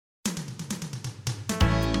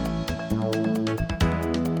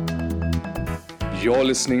You're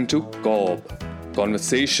listening to COB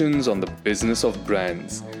Conversations on the Business of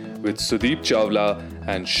Brands with Sudeep Chawla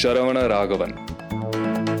and Sharavana Raghavan.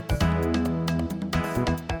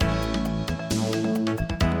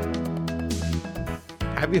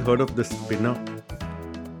 Have you heard of the Spinner?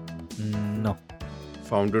 No.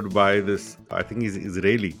 Founded by this, I think he's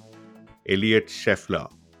Israeli, Elliot Scheffler.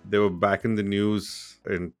 They were back in the news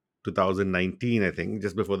in 2019, I think,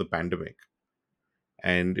 just before the pandemic.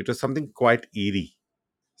 And it was something quite eerie.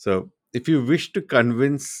 So, if you wish to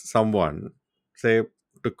convince someone, say,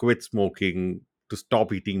 to quit smoking, to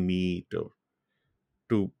stop eating meat, or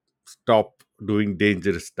to stop doing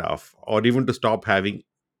dangerous stuff, or even to stop having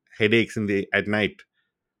headaches at night,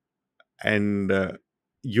 and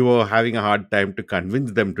you are having a hard time to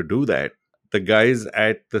convince them to do that, the guys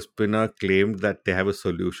at the Spinner claimed that they have a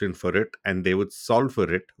solution for it and they would solve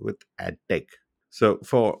for it with ad tech. So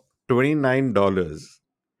for $29,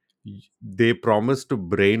 they promised to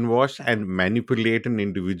brainwash and manipulate an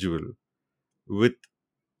individual with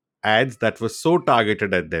ads that were so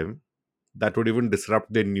targeted at them that would even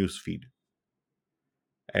disrupt their news feed.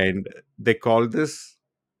 And they call this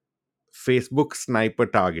Facebook sniper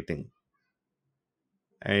targeting.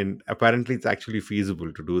 And apparently, it's actually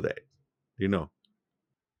feasible to do that. You know,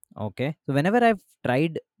 Okay. So whenever I've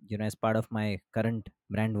tried, as part of my current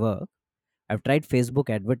brand work, I've tried Facebook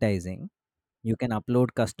advertising. You can upload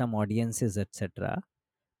custom audiences, etc.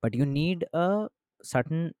 But you need a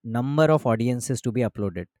certain number of audiences to be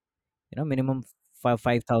uploaded. Minimum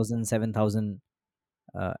 5,000, 7,000,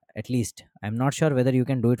 at least. I'm not sure whether you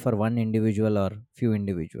can do it for one individual or few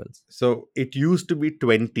individuals. so it used to be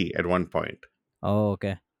 20 at one point, Oh,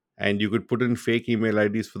 okay. and you could put in fake email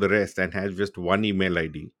IDs for the rest and have just one email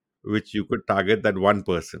ID, which you could target that one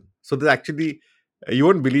person. So there's actually, you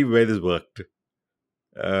won't believe where this worked.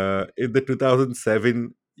 In the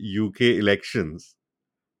 2007 UK elections,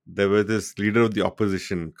 there was this leader of the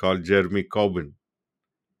opposition called Jeremy Corbyn,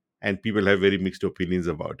 and people have very mixed opinions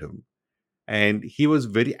about him. And he was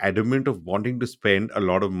very adamant of wanting to spend a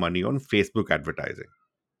lot of money on Facebook advertising,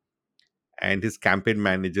 and his campaign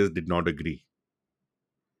managers did not agree.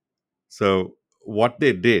 So what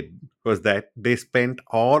they did was that they spent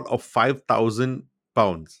all of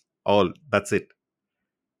 £5,000, all that's it,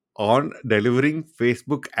 on delivering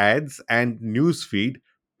Facebook ads and newsfeed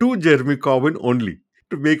to Jeremy Corbyn only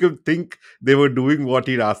to make him think they were doing what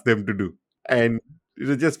he'd asked them to do. And it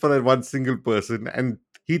was just for that one single person. And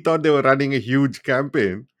he thought they were running a huge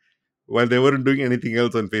campaign while they weren't doing anything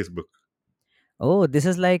else on Facebook. Oh, this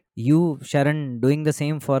is like you, Sharon, doing the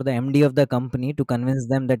same for the MD of the company to convince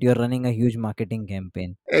them that you're running a huge marketing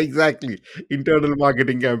campaign. Exactly. Internal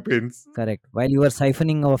marketing campaigns. Correct. While you were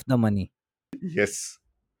siphoning off the money. Yes.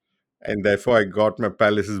 And therefore I got my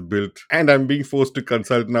palaces built. And I'm being forced to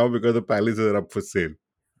consult now because the palaces are up for sale.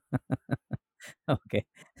 Okay.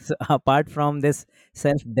 So apart from this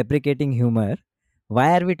self-deprecating humor,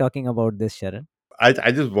 why are we talking about this, Sharon?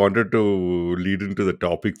 I just wanted to lead into the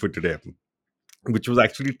topic for today, which was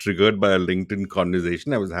actually triggered by a LinkedIn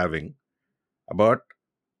conversation I was having about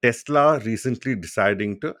Tesla recently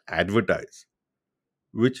deciding to advertise,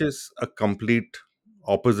 which is a complete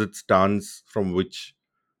opposite stance from which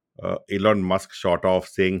Elon Musk shot off,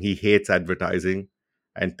 saying he hates advertising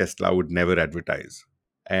and Tesla would never advertise.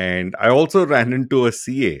 And I also ran into a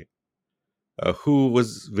CA who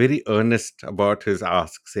was very earnest about his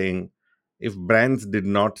ask, saying if brands did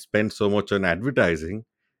not spend so much on advertising,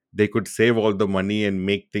 they could save all the money and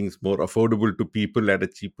make things more affordable to people at a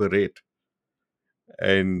cheaper rate.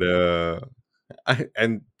 And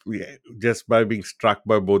just by being struck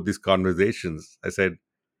by both these conversations, I said,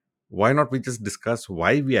 why not we just discuss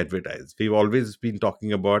why we advertise? We've always been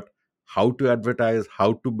talking about how to advertise,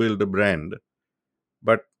 how to build a brand,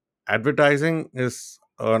 but advertising is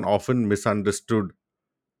an often misunderstood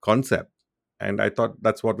concept. And I thought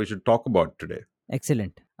that's what we should talk about today.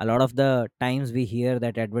 Excellent. A lot of the times we hear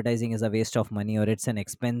that advertising is a waste of money or it's an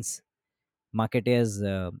expense marketers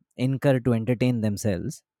incur to entertain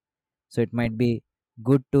themselves. So it might be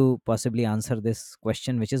good to possibly answer this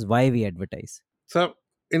question, which is why we advertise. So,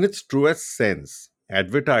 in its truest sense,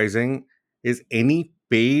 advertising is any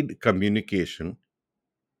paid communication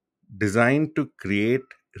designed to create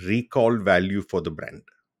recall value for the brand.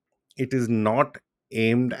 It is not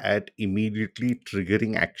aimed at immediately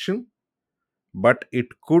triggering action, but it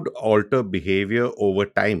could alter behavior over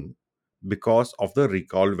time because of the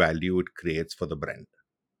recall value it creates for the brand.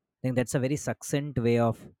 I think that's a very succinct way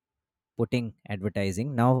of putting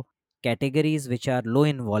advertising. Now, categories which are low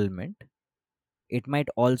involvement, it might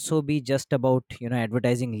also be just about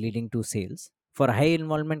advertising leading to sales. For high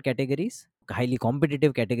involvement categories, highly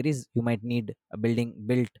competitive categories, you might need a building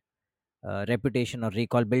built reputation or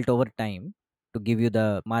recall built over time to give you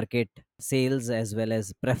the market sales as well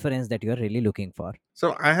as preference that you are really looking for.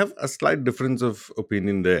 So I have a slight difference of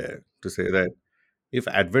opinion there to say that if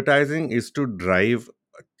advertising is to drive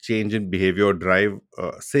a change in behavior, drive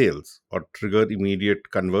sales, or trigger immediate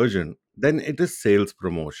conversion, then it is sales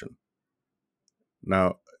promotion.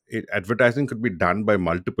 Now, advertising could be done by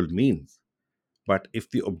multiple means, but if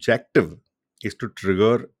the objective is to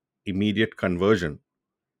trigger immediate conversion,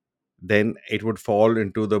 then it would fall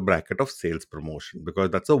into the bracket of sales promotion because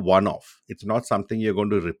that's a one off. It's not something you're going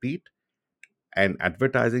to repeat. And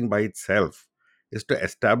advertising by itself is to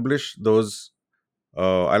establish those.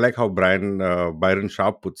 I like how Byron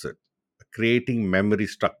Sharp puts it, creating memory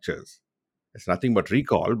structures. It's nothing but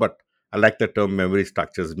recall, but I like the term memory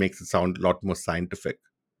structures. It makes it sound a lot more scientific.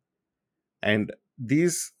 And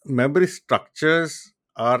these memory structures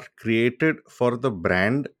are created for the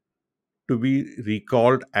brand to be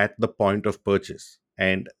recalled at the point of purchase.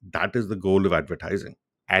 And that is the goal of advertising.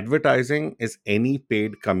 Advertising is any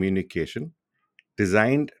paid communication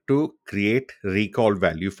designed to create recall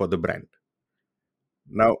value for the brand.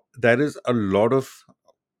 Now, there is a lot of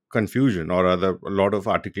confusion, or rather a lot of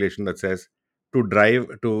articulation that says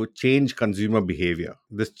to change consumer behavior.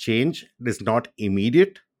 This change is not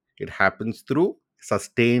immediate, it happens through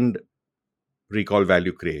sustained recall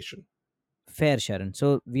value creation. Fair, Sharon.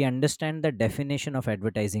 So we understand the definition of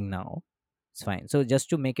advertising now. It's fine. So just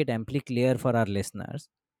to make it amply clear for our listeners,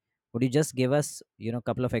 would you just give us, a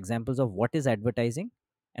couple of examples of what is advertising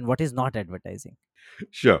and what is not advertising?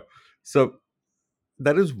 Sure. So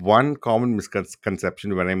there is one common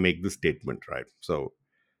misconception when I make this statement, right? So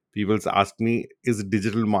people ask me, is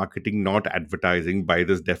digital marketing not advertising by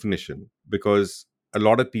this definition? Because a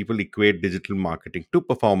lot of people equate digital marketing to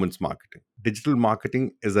performance marketing. Digital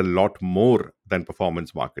marketing is a lot more than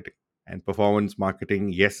performance marketing. And performance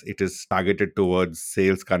marketing, yes, it is targeted towards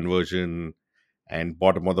sales conversion and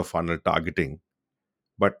bottom of the funnel targeting.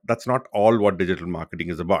 But that's not all what digital marketing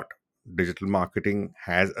is about. Digital marketing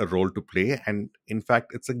has a role to play, and in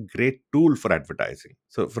fact, it's a great tool for advertising.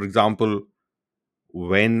 So, for example,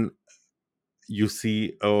 when you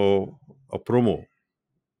see a promo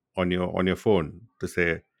on your phone to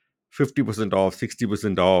say 50% off,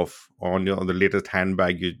 60% off on the latest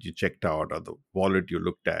handbag you checked out, or the wallet you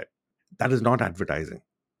looked at, that is not advertising.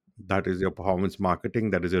 That is your performance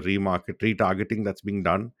marketing, that is your retargeting that's being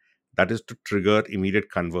done. That is to trigger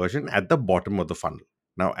immediate conversion at the bottom of the funnel.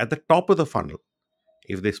 Now at the top of the funnel,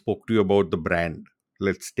 if they spoke to you about the brand,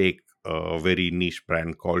 let's take a very niche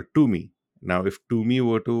brand called Tumi. Now, if Tumi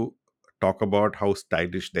were to talk about how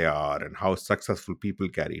stylish they are and how successful people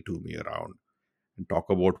carry Tumi around, and talk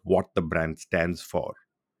about what the brand stands for,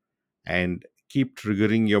 and keep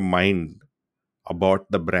triggering your mind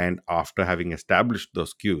about the brand after having established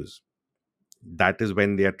those cues, that is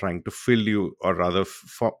when they are trying to fill you, or rather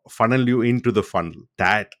funnel you into the funnel.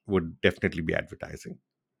 That would definitely be advertising.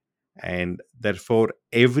 And therefore,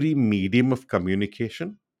 every medium of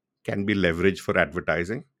communication can be leveraged for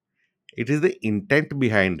advertising. It is the intent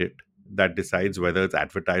behind it that decides whether it's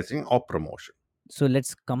advertising or promotion. So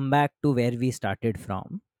let's come back to where we started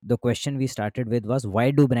from. The question we started with was,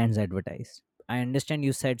 why do brands advertise? I understand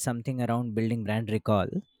you said something around building brand recall.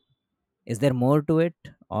 Is there more to it,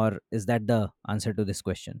 or is that the answer to this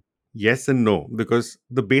question? Yes and no, because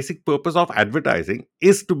the basic purpose of advertising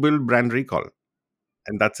is to build brand recall,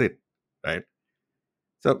 and that's it, right?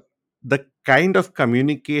 So, the kind of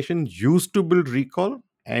communication used to build recall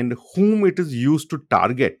and whom it is used to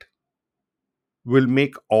target will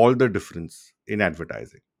make all the difference in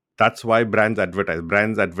advertising. That's why brands advertise.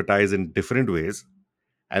 Brands advertise in different ways,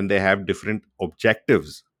 and they have different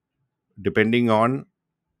objectives depending on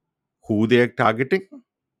who they are targeting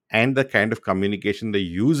and the kind of communication they're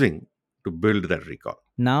using to build that recall.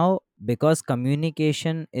 Now, because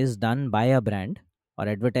communication is done by a brand, or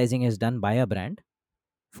advertising is done by a brand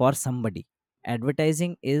for somebody,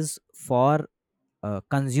 advertising is for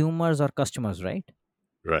consumers or customers, right?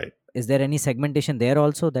 Right. Is there any segmentation there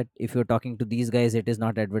also, that if you're talking to these guys, it is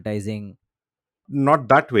not advertising? Not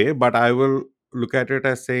that way, but I will look at it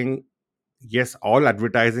as saying, yes, all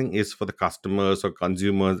advertising is for the customers or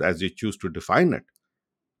consumers as you choose to define it,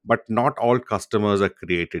 but not all customers are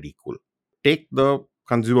created equal. Take the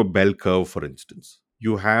consumer bell curve, for instance.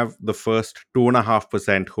 You have the first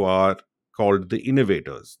 2.5% who are called the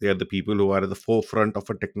innovators. They are the people who are at the forefront of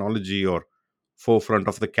a technology or forefront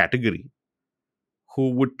of the category, who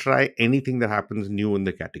would try anything that happens new in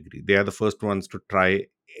the category. They are the first ones to try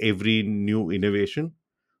every new innovation,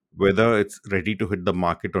 whether it's ready to hit the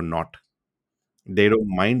market or not. They don't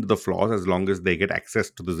mind the flaws as long as they get access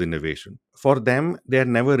to this innovation. For them, they are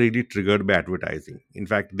never really triggered by advertising. In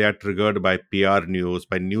fact, they are triggered by PR news,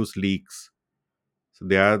 by news leaks. So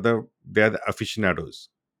they are the aficionados.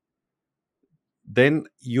 Then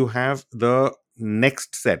you have the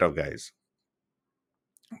next set of guys,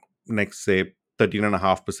 next say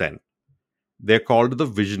 13.5%. They're called the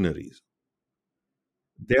visionaries.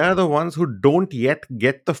 They are the ones who don't yet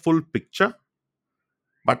get the full picture,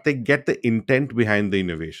 but they get the intent behind the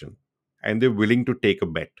innovation and they're willing to take a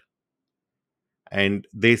bet and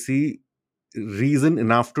they see reason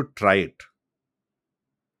enough to try it.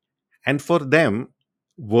 And for them,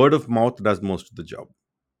 word of mouth does most of the job.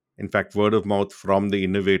 In fact, word of mouth from the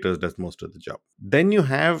innovators does most of the job. Then you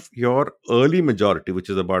have your early majority, which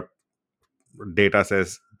is about, data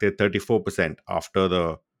says they're 34% after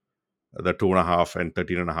the 2.5 and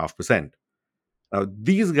 13.5%. Now,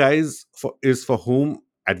 these guys is for whom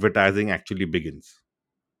advertising actually begins.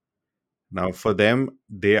 Now, for them,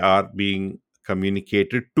 they are being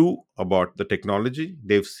communicated to about the technology.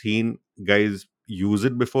 They've seen guys use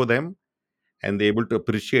it before them and they're able to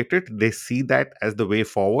appreciate it. They see that as the way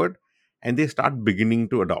forward and they start beginning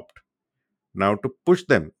to adopt. Now, to push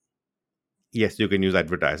them, yes, you can use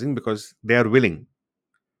advertising because they are willing.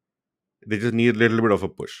 They just need a little bit of a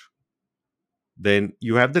push. Then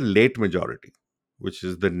you have the late majority, which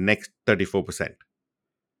is the next 34%.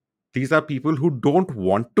 These are people who don't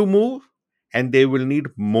want to move and they will need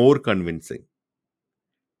more convincing.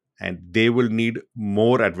 And they will need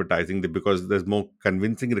more advertising because there's more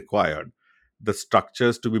convincing required. The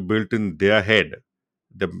structures to be built in their head,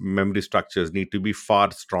 the memory structures need to be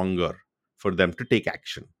far stronger for them to take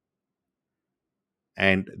action.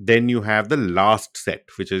 And then you have the last set,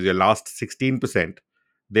 which is your last 16%.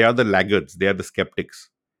 They are the laggards, they are the skeptics.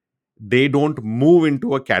 They don't move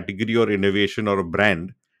into a category or innovation or a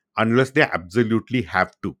brand unless they absolutely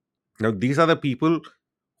have to. Now, these are the people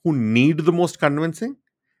who need the most convincing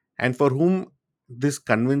and for whom this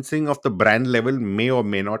convincing of the brand level may or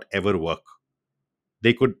may not ever work.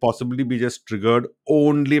 They could possibly be just triggered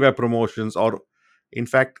only by promotions, or in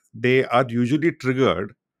fact, they are usually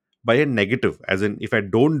triggered by a negative, as in, if I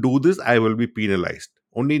don't do this, I will be penalized.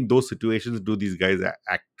 Only in those situations do these guys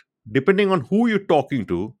act. Depending on who you're talking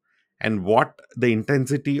to and what the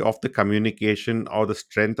intensity of the communication or the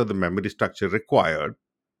strength of the memory structure required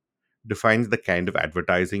defines the kind of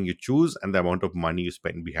advertising you choose and the amount of money you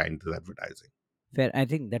spend behind this advertising. Fair. I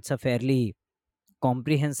think that's a fairly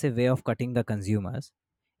comprehensive way of cutting the consumers.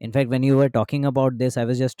 In fact, when you were talking about this, I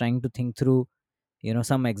was just trying to think through,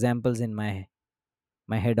 some examples in my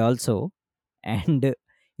head also. And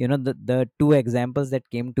the two examples that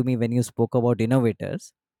came to me when you spoke about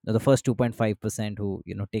innovators, the first 2.5% who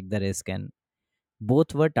take the risk, and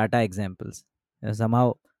both were Tata examples.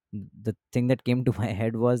 Somehow the thing that came to my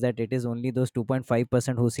head was that it is only those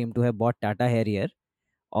 2.5% who seem to have bought Tata Harrier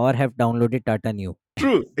or have downloaded Tata New.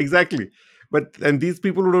 True, exactly. But and these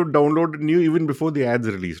people would have downloaded New even before the ads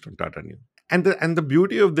released on Tata New. And the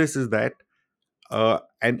beauty of this is that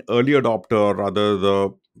an early adopter, or rather the,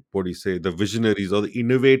 what do you say, the visionaries or the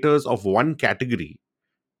innovators of one category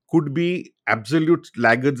could be absolute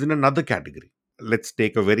laggards in another category. Let's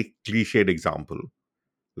take a very cliched example.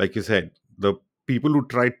 Like you said, the people who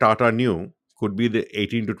tried Tata New could be the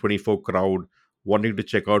 18 to 24 crowd wanting to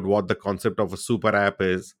check out what the concept of a super app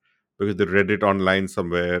is because they read it online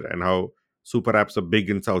somewhere and how super apps are big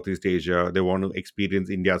in Southeast Asia. They want to experience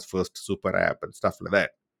India's first super app and stuff like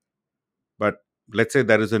that. But let's say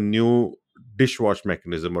there is a new dishwash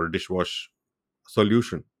mechanism or a dishwash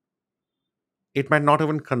solution. It might not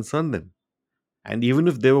even concern them. And even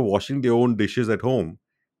if they were washing their own dishes at home,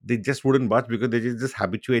 they just wouldn't budge because they just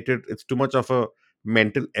habituated. It's too much of a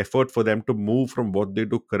mental effort for them to move from what they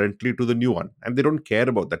do currently to the new one. And they don't care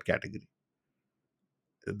about that category.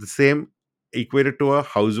 The same equated to a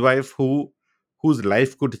housewife whose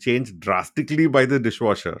life could change drastically by the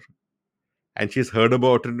dishwasher. And she's heard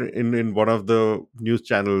about it in one of the news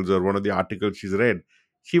channels or one of the articles she's read.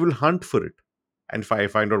 She will hunt for it and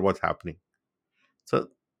find out what's happening. So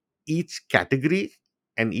each category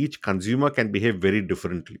and each consumer can behave very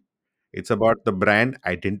differently. It's about the brand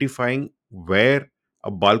identifying where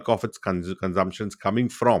a bulk of its consumption is coming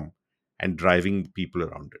from and driving people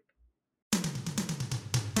around it.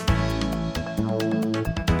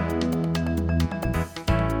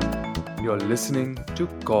 You're listening to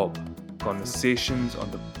COB, Conversations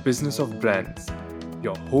on the Business of Brands.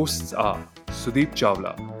 Your hosts are Sudeep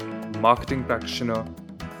Chawla, marketing practitioner,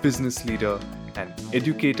 business leader, and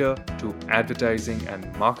educator to advertising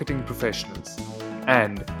and marketing professionals,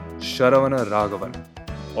 and Sharavana Raghavan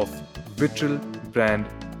of Vitral Brand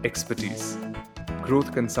Expertise.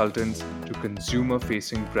 growth consultants to consumer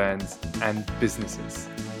facing brands and businesses.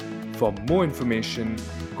 For more information,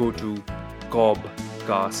 go to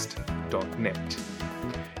cobcast.net.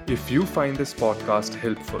 If you find this podcast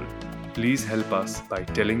helpful, please help us by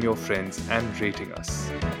telling your friends and rating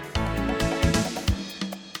us.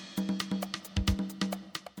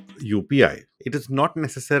 UPI. It is not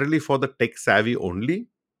necessarily for the tech savvy only,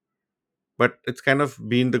 but it's kind of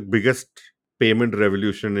been the biggest payment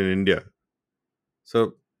revolution in India.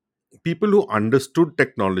 So, people who understood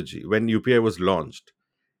technology when UPI was launched,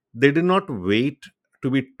 they did not wait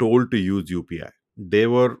to be told to use UPI. They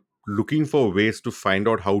were looking for ways to find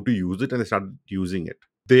out how to use it, and they started using it.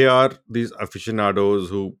 They are these aficionados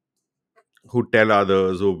who tell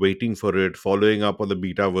others, who are waiting for it, following up on the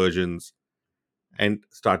beta versions, and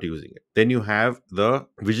start using it. Then you have the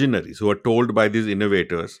visionaries who are told by these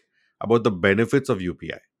innovators about the benefits of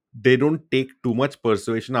UPI. They don't take too much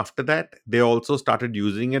persuasion after that. They also started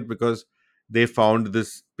using it because they found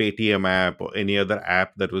this Paytm app or any other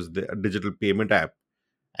app that was the digital payment app,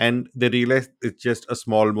 and they realized it's just a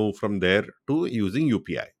small move from there to using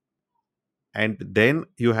UPI. And then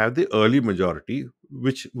you have the early majority,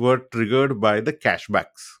 which were triggered by the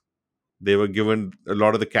cashbacks. They were given a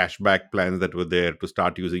lot of the cashback plans that were there to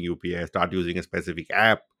start using UPI, start using a specific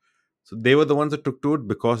app. So they were the ones that took to it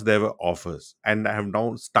because there were offers and have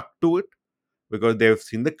now stuck to it because they've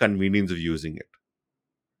seen the convenience of using it.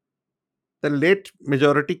 The late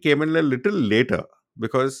majority came in a little later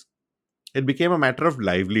because it became a matter of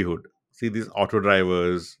livelihood. See, these auto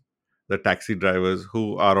drivers, the taxi drivers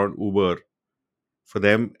who are on Uber, for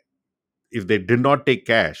them, if they did not take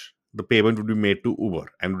cash, the payment would be made to Uber,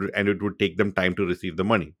 and it would take them time to receive the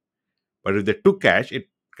money. But if they took cash, it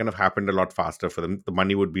kind of happened a lot faster for them. The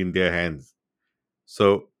money would be in their hands.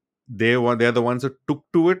 So they're the ones who took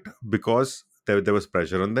to it because there was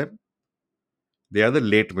pressure on them. They are the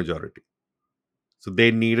late majority. So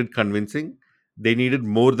they needed convincing. They needed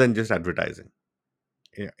more than just advertising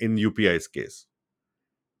in UPI's case.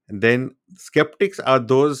 And then skeptics are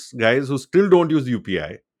those guys who still don't use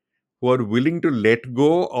UPI, who are willing to let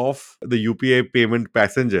go of the UPI payment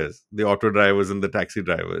passengers, the auto drivers and the taxi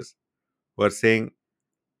drivers, who are saying,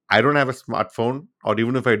 I don't have a smartphone, or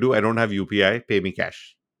even if I do, I don't have UPI, pay me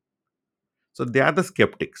cash. So they are the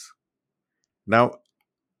skeptics. Now,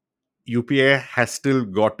 UPI has still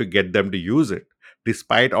got to get them to use it,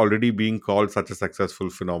 despite already being called such a successful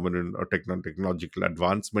phenomenon or technological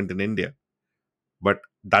advancement in India. But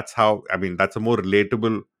that's how, I mean, that's a more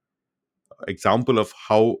relatable example of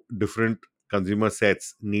how different consumer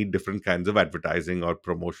sets need different kinds of advertising or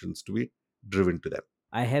promotions to be driven to them.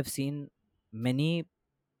 I have seen many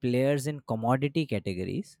players in commodity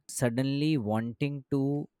categories suddenly wanting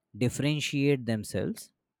to differentiate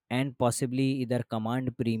themselves and possibly either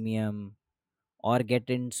command premium or get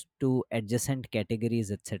into adjacent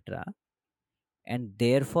categories, etc., and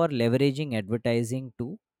therefore leveraging advertising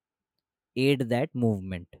to aid that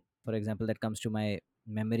movement. For example, that comes to my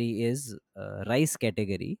memory is rice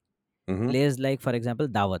category. Hmm. Players like, for example,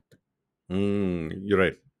 Dawat. You're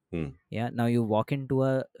right. Mm. Yeah, now you walk into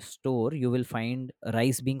a store, you will find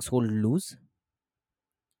rice being sold loose,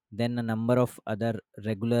 then a number of other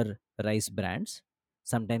regular rice brands.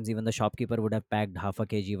 Sometimes even the shopkeeper would have packed half a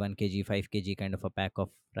kg, 1 kg, 5 kg kind of a pack of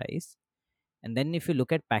rice. And then if you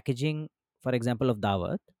look at packaging, for example, of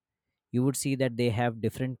Dawat, you would see that they have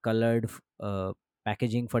different colored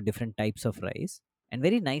packaging for different types of rice and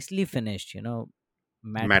very nicely finished,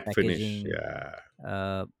 matte Matte finish. packaging.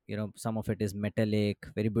 Yeah. Some of it is metallic,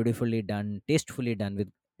 very beautifully done, tastefully done with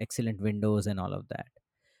excellent windows and all of that.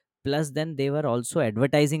 Plus, then they were also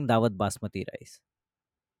advertising Dawat basmati rice.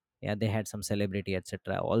 Yeah, they had some celebrity,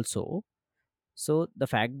 etc. also. So the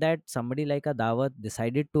fact that somebody like a Dawat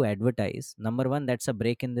decided to advertise, number one, that's a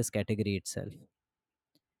break in this category itself.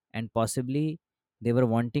 And possibly they were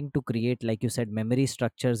wanting to create, like you said, memory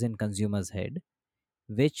structures in consumers' head,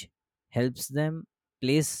 which helps them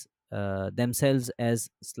place themselves as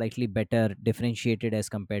slightly better differentiated as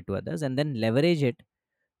compared to others, and then leverage it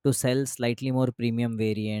to sell slightly more premium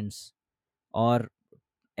variants or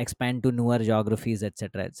expand to newer geographies,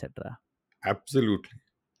 etc., etc. Absolutely.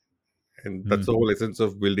 And that's the Hmm. whole essence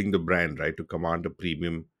of building the brand, right? To command a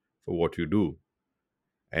premium for what you do.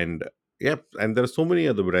 And yep, and there are so many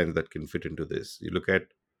other brands that can fit into this. You look at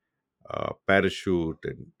Parachute,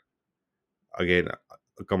 and again,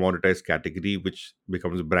 a commoditized category which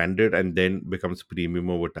becomes branded and then becomes premium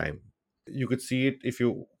over time. You could see it if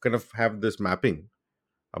you kind of have this mapping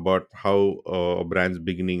about how a brand's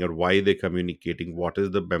beginning or why they're communicating, what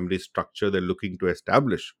is the memory structure they're looking to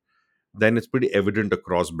establish, then it's pretty evident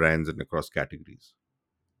across brands and across categories.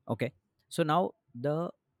 Okay. So now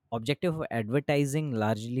The objective of advertising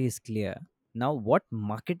largely is clear. Now, what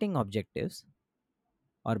marketing objectives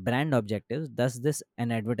or brand objectives does this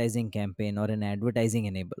an advertising campaign or an advertising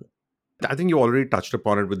enable? I think you already touched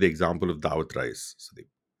upon it with the example of Dawat rice, Sudeep,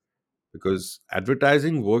 because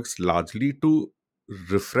advertising works largely to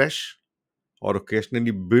refresh or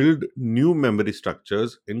occasionally build new memory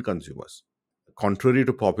structures in consumers. Contrary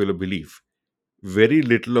to popular belief, very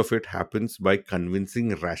little of it happens by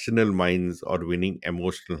convincing rational minds or winning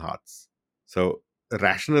emotional hearts. So,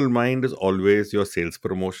 rational mind is always your sales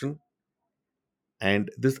promotion, and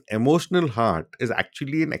this emotional heart is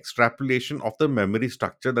actually an extrapolation of the memory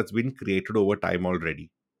structure that's been created over time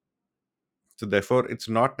already. So, therefore, it's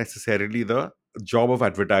not necessarily the job of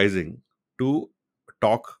advertising to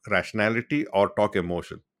talk rationality or talk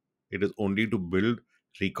emotion. It is only to build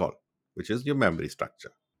recall, which is your memory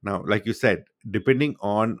structure. Now, like you said, depending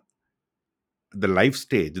on the life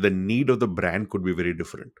stage, the need of the brand could be very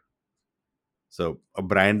different. So, a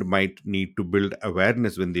brand might need to build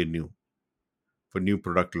awareness when they're new for new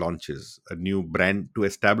product launches, a new brand to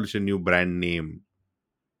establish a new brand name,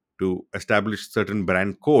 to establish certain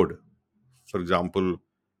brand code. For example,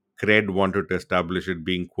 Cred wanted to establish it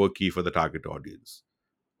being quirky for the target audience,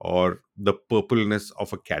 or the purpleness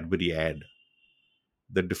of a Cadbury ad,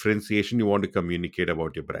 the differentiation you want to communicate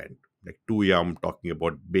about your brand, like Too Yum talking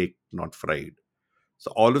about baked, not fried.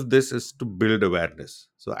 So, all of this is to build awareness.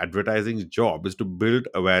 So, advertising's job is to build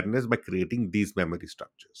awareness by creating these memory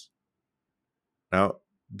structures. Now,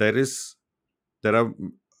 there is there are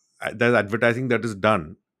there's advertising that is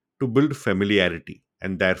done to build familiarity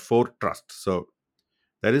and therefore trust. So,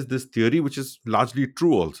 there is this theory which is largely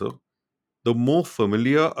true also. The more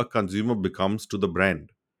familiar a consumer becomes to the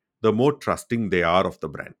brand, the more trusting they are of the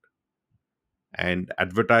brand. And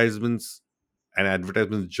advertisement's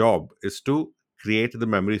job is to create the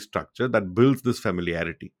memory structure that builds this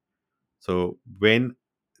familiarity. So when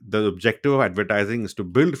the objective of advertising is to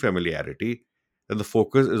build familiarity, then the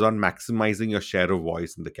focus is on maximizing your share of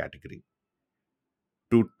voice in the category,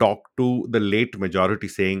 to talk to the late majority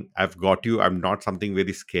saying, I've got you, I'm not something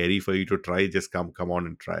very scary for you to try, just come on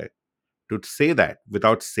and try. To say that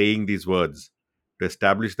without saying these words, to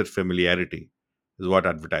establish that familiarity, is what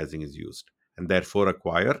advertising is used, and therefore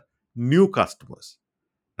acquire new customers.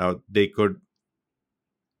 Now they could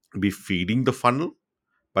be feeding the funnel,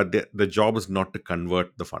 but the job is not to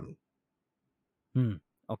convert the funnel. Hmm.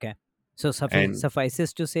 Okay. So And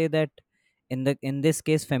suffices to say that in this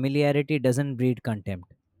case, familiarity doesn't breed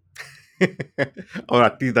contempt. or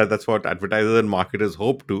at least that's what advertisers and marketers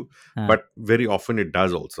hope to, Huh. but very often it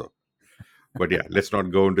does also. But yeah, let's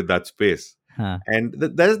not go into that space. Huh. And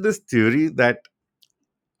there's this theory that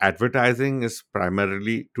advertising is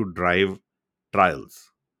primarily to drive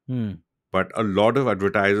trials, Hmm. but a lot of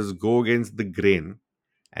advertisers go against the grain,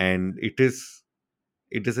 and it is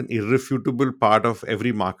an irrefutable part of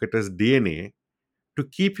every marketer's DNA to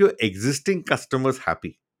keep your existing customers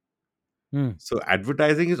happy. Hmm. So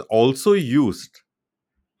advertising is also used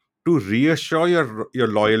to reassure your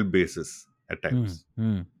loyal bases at Hmm. times,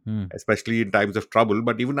 Hmm. Hmm. especially in times of trouble,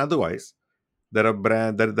 but even otherwise.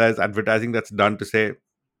 There's advertising that's done to say,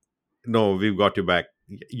 no, we've got you back.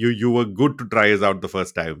 You were good to try us out the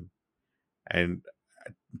first time, and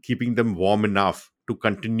keeping them warm enough to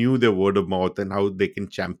continue their word of mouth and how they can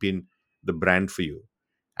champion the brand for you.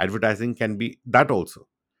 Advertising can be that also,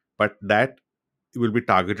 but that will be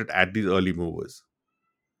targeted at these early movers.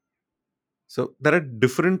 So there are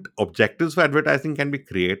different objectives for advertising can be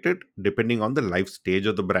created depending on the life stage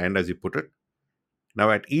of the brand, as you put it. Now,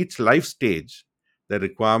 at each life stage, the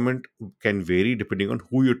requirement can vary depending on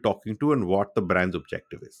who you're talking to and what the brand's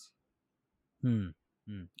objective is. Hmm.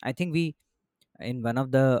 Hmm. I think we in one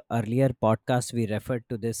of the earlier podcasts we referred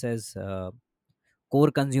to this as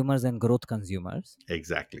core consumers and growth consumers.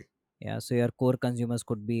 Exactly. Yeah. So your core consumers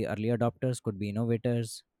could be early adopters, could be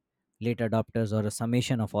innovators, late adopters, or a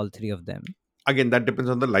summation of all three of them. Again, that depends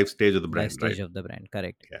on the life stage of the Life brand, right? stage of the brand,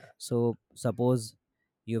 correct. Yeah. So suppose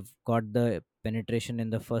you've got the penetration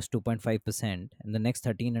in the first 2.5%, and the next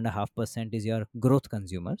 13.5% is your growth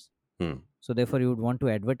consumers. Hmm. So therefore you would want to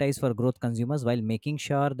advertise for growth consumers while making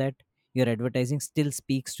sure that your advertising still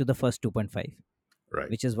speaks to the first 2.5, Right.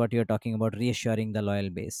 which is what you're talking about, reassuring the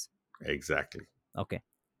loyal base. Exactly. Okay,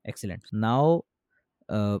 excellent. Now,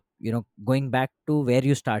 going back to where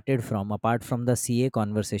you started from, apart from the CA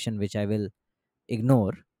conversation, which I will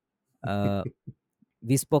ignore, uh,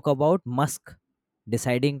 we spoke about Musk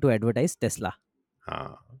deciding to advertise Tesla.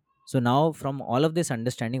 Ah. So now, from all of this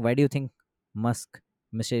understanding, why do you think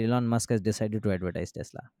Mr. Elon Musk, has decided to advertise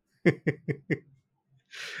Tesla?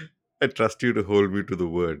 I trust you to hold me to the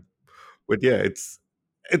word. But yeah, it's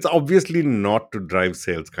obviously not to drive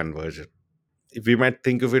sales conversion. If we might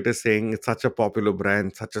think of it as saying it's such a popular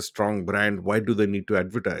brand, such a strong brand, why do they need to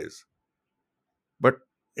advertise? But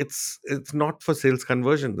it's not for sales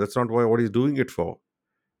conversion. That's not what he's doing it for.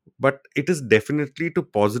 But it is definitely to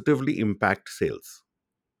positively impact sales.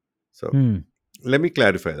 So Hmm. let me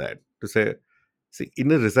clarify that to say, see,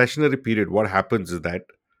 in a recessionary period, what happens is that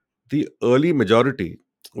the early majority,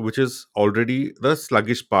 which is already the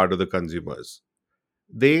sluggish part of the consumers,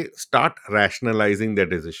 they start rationalizing their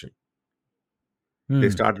decision. They Hmm.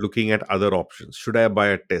 start looking at other options. Should I buy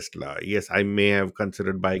a Tesla? Yes, I may have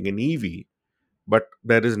considered buying an EV, but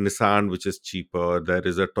there is Nissan, which is cheaper. There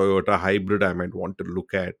is a Toyota hybrid I might want to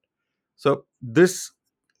look at. So this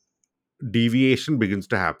deviation begins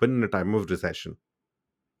to happen in a time of recession,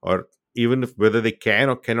 or even if whether they can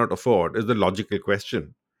or cannot afford is the logical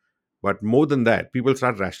question. But more than that, people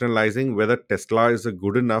start rationalizing whether Tesla is a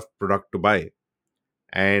good enough product to buy.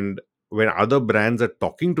 And when other brands are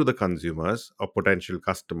talking to the consumers or potential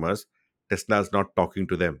customers, Tesla is not talking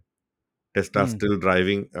to them. Tesla is Hmm. still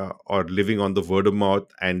driving or living on the word of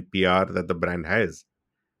mouth and PR that the brand has.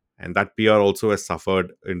 And that PR also has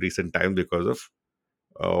suffered in recent times because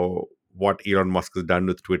of what Elon Musk has done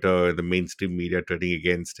with Twitter, the mainstream media turning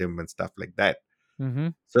against him, and stuff like that. Mm-hmm.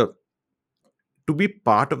 So, to be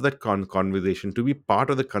part of that conversation, to be part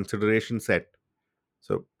of the consideration set,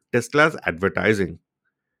 so Tesla's advertising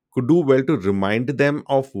could do well to remind them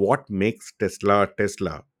of what makes Tesla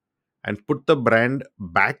Tesla and put the brand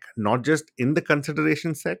back not just in the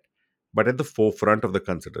consideration set, but at the forefront of the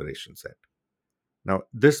consideration set. Now,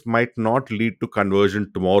 this might not lead to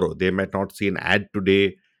conversion tomorrow. They might not see an ad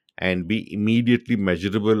today and be immediately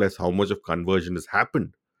measurable as how much of conversion has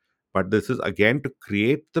happened. But this is again to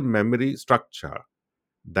create the memory structure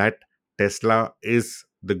that Tesla is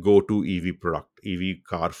the go to EV product, EV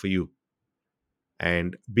car for you.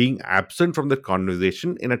 And being absent from the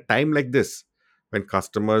conversation in a time like this, when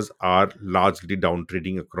customers are largely down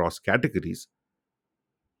trading across categories,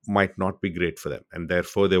 might not be great for them. And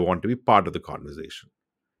therefore, they want to be part of the conversation.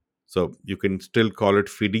 So you can still call it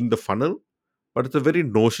feeding the funnel, but it's a very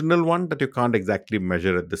notional one that you can't exactly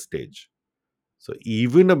measure at this stage. So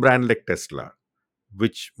even a brand like Tesla,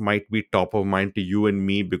 which might be top of mind to you and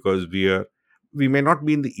me because we may not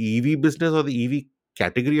be in the EV business or the EV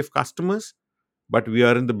category of customers, but we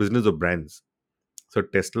are in the business of brands. So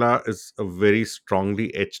Tesla is a very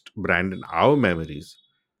strongly etched brand in our memories,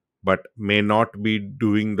 but may not be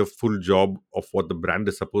doing the full job of what the brand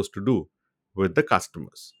is supposed to do with the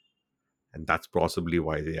customers. And that's possibly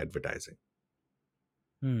why they're advertising.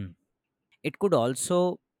 Hmm. It could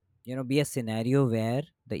also, be a scenario where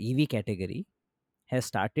the EV category has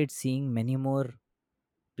started seeing many more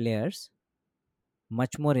players,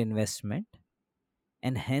 much more investment,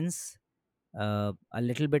 and hence a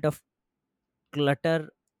little bit of clutter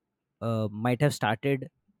might have started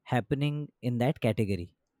happening in that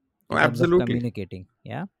category Oh, in terms of absolutely. communicating.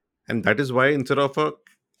 Yeah. And that is why instead of a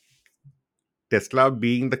Tesla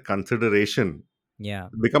being the consideration, Yeah.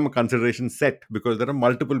 become a consideration set because there are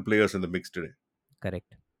multiple players in the mix today.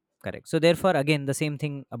 Correct. Correct. So therefore, again, the same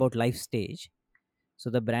thing about life stage. So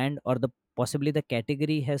the brand or the possibly the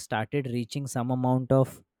category has started reaching some amount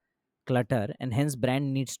of clutter, and hence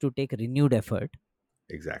brand needs to take renewed effort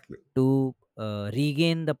Exactly. to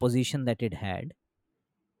regain the position that it had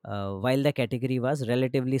while the category was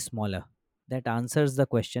relatively smaller. That answers the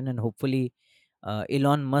question, and hopefully,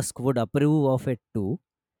 Elon Musk would approve of it too.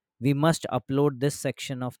 We must upload this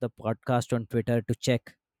section of the podcast on Twitter to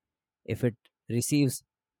check if it receives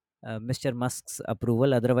Mr. Musk's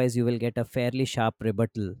approval. Otherwise, you will get a fairly sharp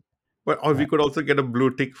rebuttal. But or Uh, we could also get a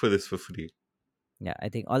blue tick for this for free. yeah, I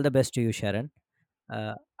think all the best to you, Sharon.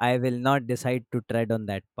 I will not decide to tread on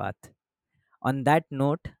that path. On that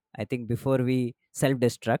note, I think before we self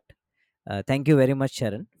destruct, thank you very much,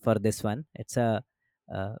 Sharon, for this one. It's a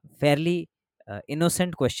fairly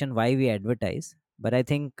innocent question why we advertise. But I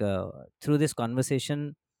think through this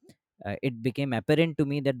conversation, it became apparent to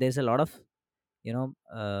me that there's a lot of,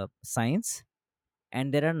 science,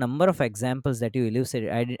 and there are a number of examples that you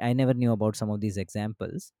elucidated. I never knew about some of these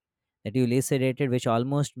examples that you elucidated, which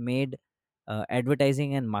almost made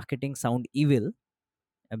advertising and marketing sound evil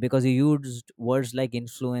because you used words like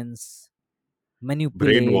influence,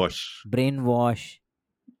 manipulate, Brainwash. brainwash,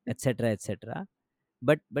 etc., etc.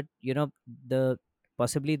 But the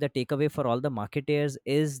possibly the takeaway for all the marketers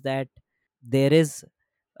is that there is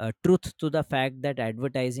truth to the fact that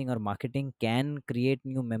advertising or marketing can create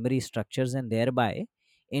new memory structures and thereby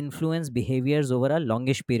influence behaviors over a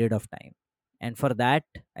longish period of time. And for that,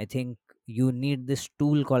 I think you need this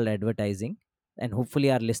tool called advertising. and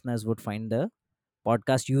hopefully our listeners would find the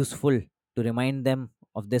podcast useful to remind them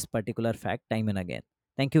of this particular fact time and again.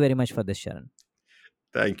 Thank you very much for this, Sharon.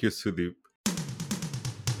 Thank you, Sudeep.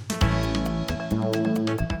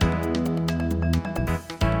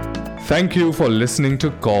 Thank you for listening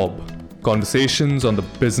to COB, Conversations on the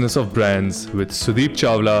Business of Brands with Sudeep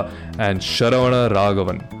Chawla and Sharavana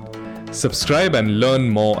Raghavan. Subscribe and learn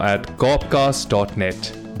more at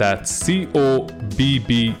cobcast.net. That's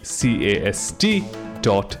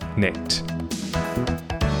COBBCAST.net.